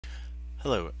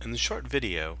Hello, in this short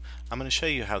video I'm going to show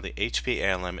you how the HP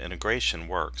ALM integration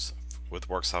works with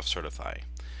Worksoft Certify.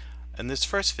 In this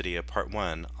first video, part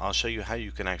 1, I'll show you how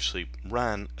you can actually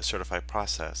run a Certify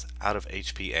process out of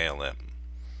HP ALM.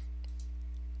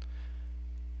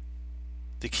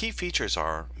 The key features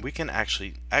are we can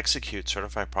actually execute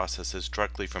Certify processes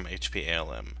directly from HP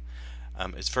ALM.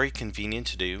 It's very convenient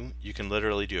to do. You can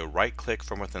literally do a right click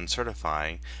from within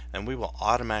Certify and we will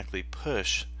automatically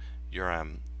push your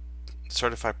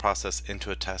Certify process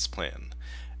into a test plan.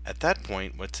 At that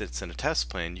point, once it's in a test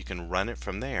plan, you can run it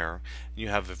from there. You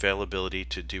have availability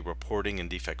to do reporting and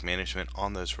defect management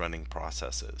on those running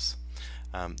processes.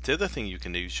 The other thing you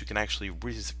can do is you can actually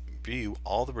review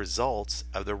all the results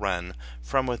of the run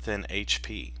from within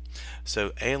HP.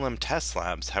 So ALM test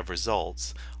labs have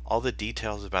results. All the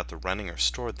details about the running are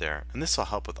stored there, and this will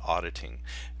help with auditing.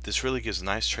 This really gives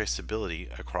nice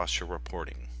traceability across your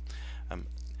reporting.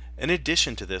 In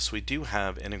addition to this, we do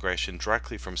have integration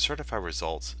directly from Certify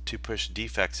results to push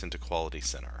defects into Quality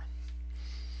Center.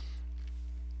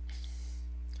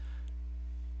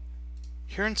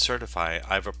 Here in Certify,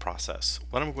 I have a process.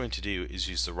 What I'm going to do is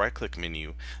use the right-click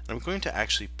menu, and I'm going to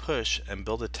actually push and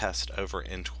build a test over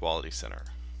into Quality Center.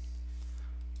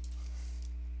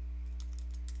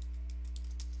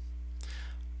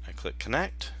 I click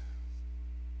Connect,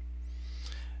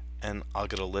 and I'll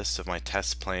get a list of my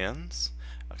test plans.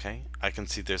 Okay, I can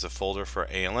see there's a folder for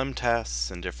ALM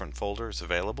tests and different folders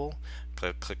available.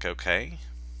 Click OK.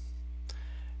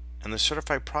 And the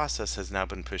certified process has now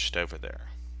been pushed over there.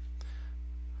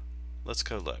 Let's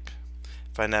go look.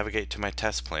 If I navigate to my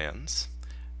test plans,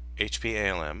 HP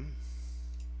ALM,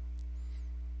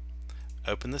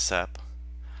 open this up,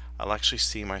 I'll actually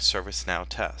see my ServiceNow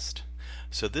test.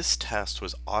 So this test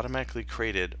was automatically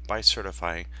created by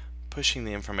Certify, pushing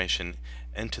the information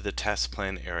into the test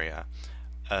plan area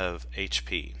of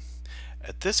HP.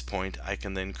 At this point, I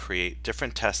can then create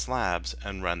different test labs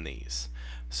and run these.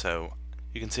 So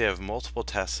you can see I have multiple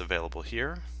tests available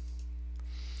here.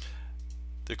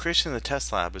 The creation of the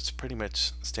test lab is pretty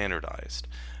much standardized.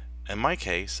 In my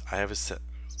case, I have a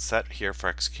set here for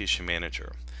Execution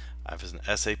Manager. I have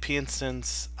an SAP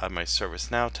instance, I have my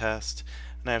ServiceNow test,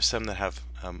 and I have some that have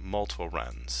multiple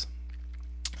runs.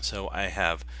 So I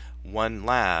have one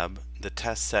lab. The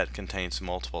test set contains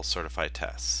multiple certified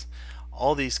tests.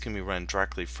 All these can be run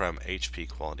directly from HP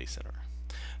Quality Center.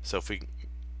 So if we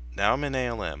now I'm in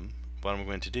ALM, what I'm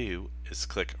going to do is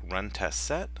click Run Test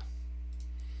Set,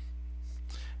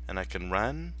 and I can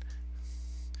run,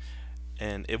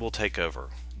 and it will take over.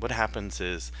 What happens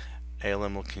is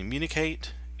ALM will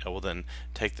communicate. It will then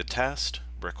take the test,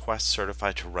 request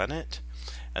Certify to run it,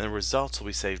 and the results will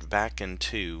be saved back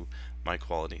into my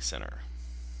Quality Center.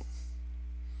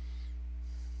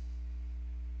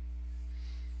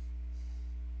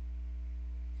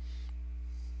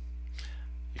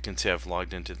 You can see I've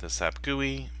logged into the SAP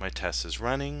GUI, my test is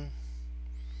running.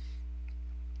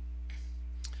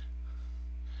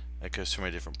 It goes through my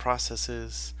different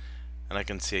processes, and I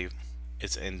can see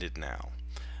it's ended now.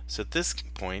 So at this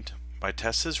point, my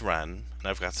test is run, and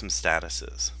I've got some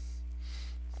statuses.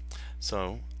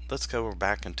 So let's go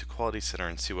back into Quality Center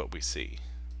and see what we see.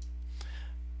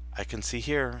 I can see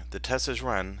here the test is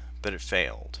run, but it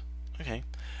failed. Okay,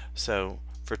 so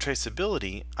for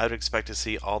traceability, I would expect to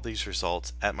see all these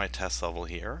results at my test level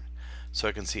here. So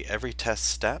I can see every test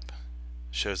step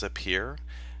shows up here,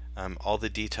 all the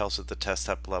details at the test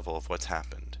step level of what's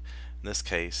happened. In this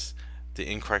case,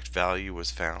 the incorrect value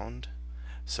was found,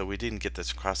 so we didn't get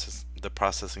this the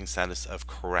processing status of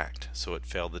correct, so it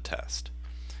failed the test.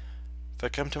 If I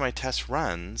come to my test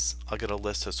runs, I'll get a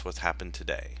list of what's happened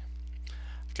today.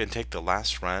 I can take the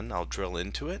last run, I'll drill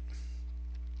into it.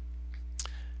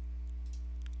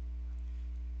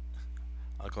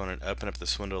 I'll go in and open up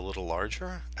this window a little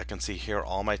larger. I can see here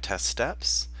all my test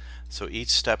steps. So each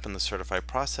step in the certified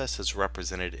process is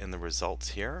represented in the results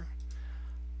here.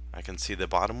 I can see the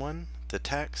bottom one, the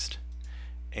text,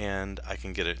 and I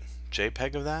can get a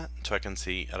JPEG of that, so I can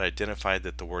see it identified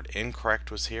that the word incorrect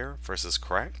was here versus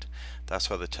correct. That's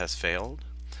why the test failed.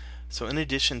 So in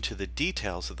addition to the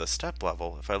details of the step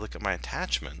level, if I look at my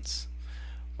attachments,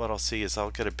 what I'll see is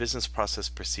I'll get a business process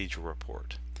procedure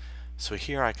report. So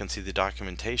here I can see the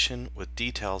documentation with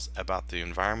details about the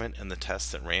environment and the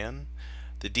tests that ran,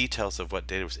 the details of what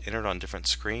data was entered on different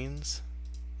screens,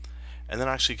 and then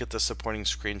I actually get the supporting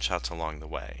screenshots along the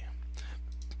way.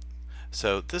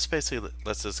 So this basically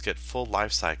lets us get full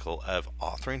life cycle of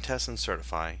authoring tests and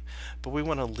Certify, but we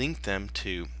want to link them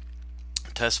to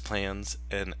test plans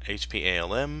in HP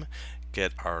ALM,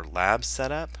 get our labs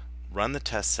set up, run the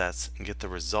test sets, and get the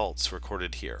results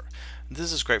recorded here.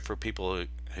 This is great for people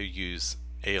who use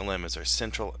ALM as our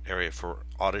central area for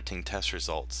auditing test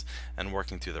results and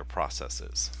working through their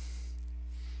processes.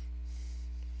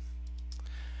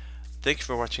 Thank you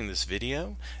for watching this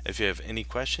video. If you have any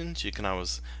questions, you can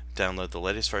always download the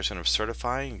latest version of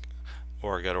Certify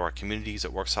or go to our communities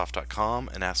at worksoft.com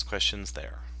and ask questions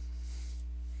there.